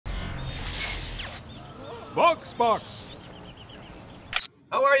VoxBox.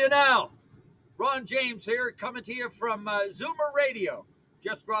 How are you now? Ron James here, coming to you from ZoomerMedia.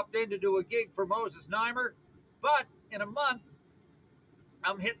 Just dropped in to do a gig for Moses Neimer, but in a month,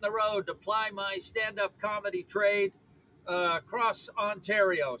 I'm hitting the road to ply my stand-up comedy trade across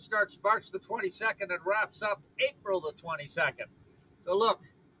Ontario. Starts March the 22nd and wraps up April the 22nd. So look,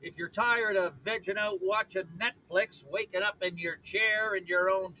 if you're tired of vegging out watching Netflix, waking up in your chair in your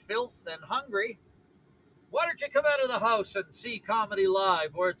own filth and hungry, why don't you come out of the house and see comedy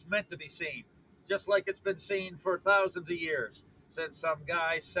live where it's meant to be seen, just like it's been seen for thousands of years, since some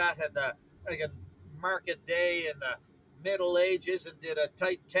guy sat at the market day in the Middle Ages and did a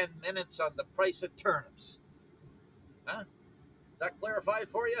tight 10 minutes on the price of turnips. Huh? Is that clarified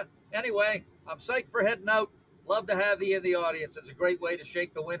for you? Anyway, I'm psyched for heading out. Love to have you in the audience. It's a great way to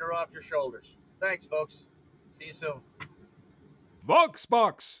shake the winter off your shoulders. Thanks, folks. See you soon.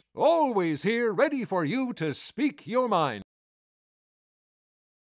 VoxBox, always here ready for you to speak your mind.